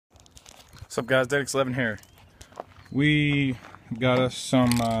What's up guys, Dedex11 here. We got us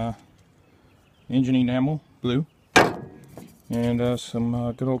some engine enamel blue and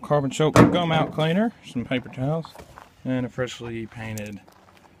some good old carbon choke gum out cleaner, some paper towels, and a freshly painted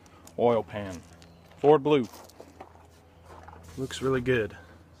oil pan. Ford blue. Looks really good.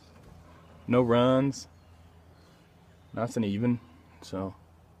 No runs. Nice and even. So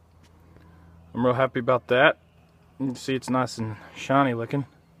I'm real happy about that. You can see it's nice and shiny looking.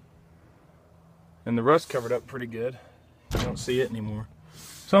 And the rust covered up pretty good. You don't see it anymore.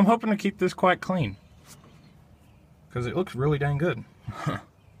 So I'm hoping to keep this quite clean, because it looks really dang good.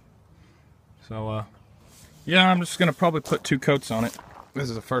 So yeah, I'm just gonna probably put 2 coats on it. This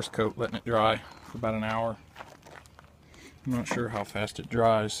is the first coat, letting it dry for about an hour. I'm not sure how fast it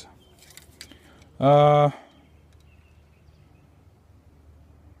dries.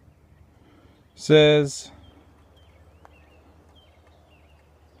 Says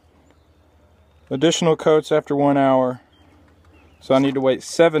additional coats after 1 hour. So I need to wait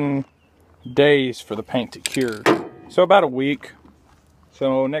 7 days for the paint to cure. So about a week.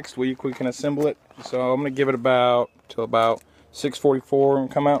 So next week we can assemble it. So I'm gonna give it till about 6:44 and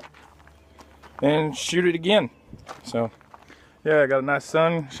come out and shoot it again. So yeah, I got a nice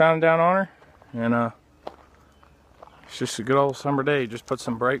sun shining down on her, and it's just a good old summer day. Just put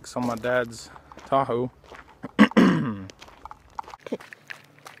some brakes on my dad's Tahoe.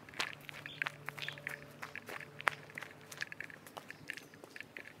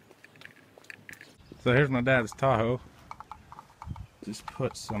 So here's my dad's Tahoe. Just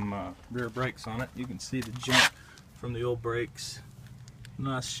put some rear brakes on it. You can see the jump from the old brakes.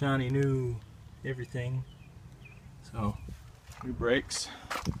 Nice shiny new everything. So new brakes.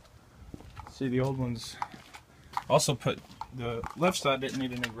 See, the old ones. Also put the left side didn't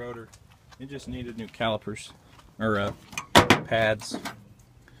need a new rotor. It just needed new calipers or pads.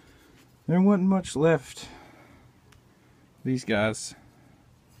 There wasn't much left. These guys,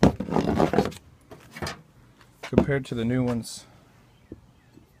 compared to the new ones,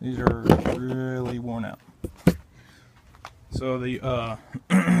 these are really worn out. So the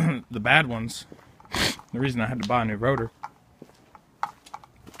the bad ones, the reason I had to buy a new rotor,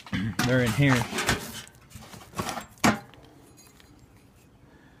 they're in here.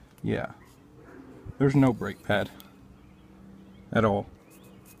 Yeah, there's no brake pad at all.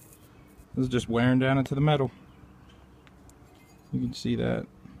 This is just wearing down into the metal. You can see that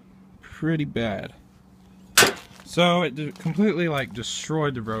pretty bad. So it completely like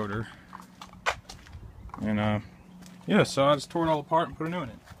destroyed the rotor, and yeah, so I just tore it all apart and put a new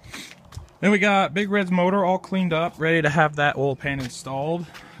one in. Then we got Big Red's motor all cleaned up, ready to have that oil pan installed.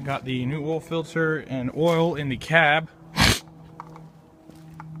 Got the new oil filter and oil in the cab.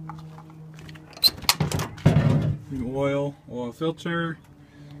 New oil filter,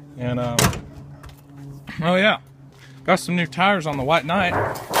 and oh yeah, got some new tires on the White Knight.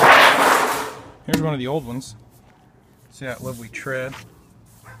 Here's one of the old ones. See that lovely tread?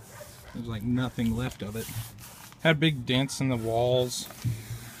 There's like nothing left of it. Had big dents in the walls,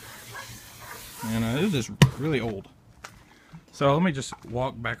 and it was just really old. So let me just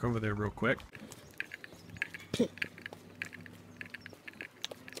walk back over there real quick.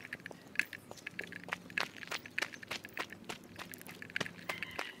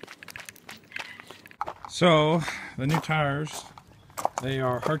 So the new tires, they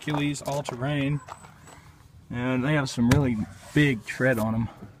are Hercules all-terrain, and they have some really big tread on them.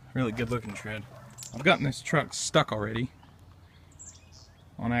 Really good looking tread. I've gotten this truck stuck already,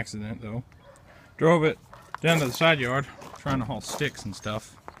 on accident though. Drove it down to the side yard trying to haul sticks and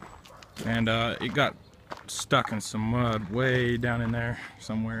stuff, and it got stuck in some mud way down in there,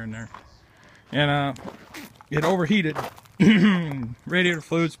 somewhere in there, and it overheated. Radiator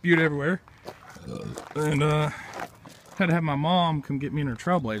fluid spewed everywhere, and had to have my mom come get me in her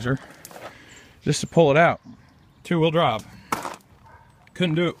Trailblazer just to pull it out. 2-wheel drive.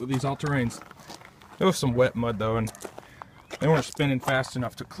 Couldn't do it with these all-terrains. There was some wet mud though, and they weren't spinning fast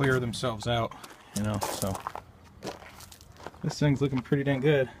enough to clear themselves out, you know, so this thing's looking pretty dang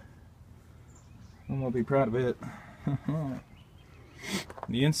good. I'm gonna be proud of it.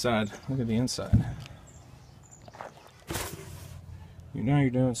 The inside, look at the inside. You know you're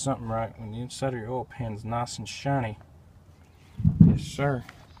doing something right when the inside of your oil pan is nice and shiny. Yes, sir.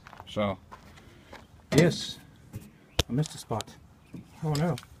 So, yes, I missed a spot. Oh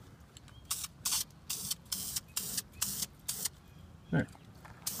no. There.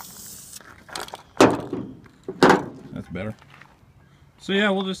 That's better. So yeah,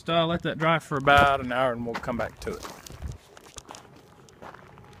 we'll just let that dry for about an hour and we'll come back to it.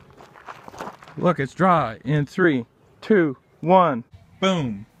 Look, it's dry in 3, 2, 1.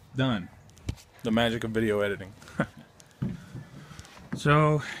 Boom. Done. The magic of video editing.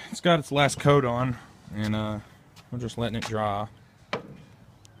 So it's got its last coat on, and we're just letting it dry.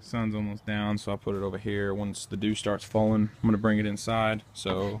 Sun's almost down, so I'll put it over here. Once the dew starts falling, I'm gonna bring it inside.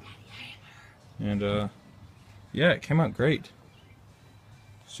 So, and yeah, it came out great.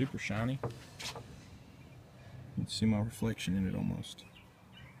 Super shiny. You can see my reflection in it almost.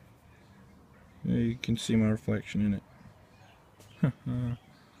 Yeah, you can see my reflection in it.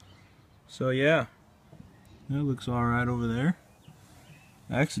 So yeah, it looks alright over there.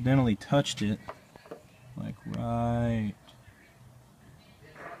 I accidentally touched it, like right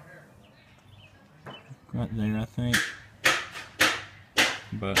there, I think.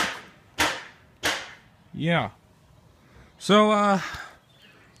 But yeah. So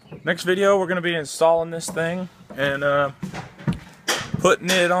next video we're gonna be installing this thing and putting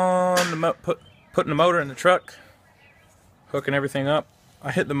it on putting the motor in the truck, hooking everything up.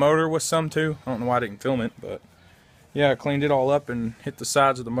 I hit the motor with some too. I don't know why I didn't film it, but yeah, I cleaned it all up and hit the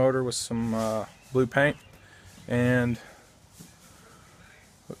sides of the motor with some blue paint, and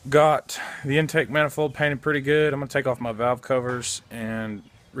got the intake manifold painted pretty good. I'm gonna take off my valve covers and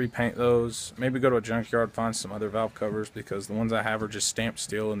repaint those. Maybe go to a junkyard, find some other valve covers, because the ones I have are just stamped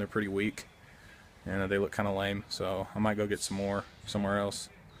steel and they're pretty weak and they look kind of lame. So I might go get some more somewhere else.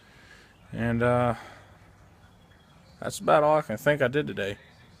 And that's about all I can think I did today,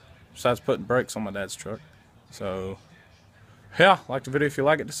 besides putting brakes on my dad's truck. So yeah, like the video if you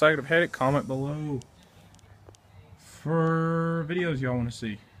like it, decide to hit it, comment below for videos y'all want to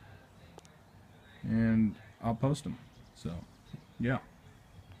see, and I'll post them. So yeah,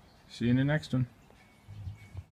 see you in the next one.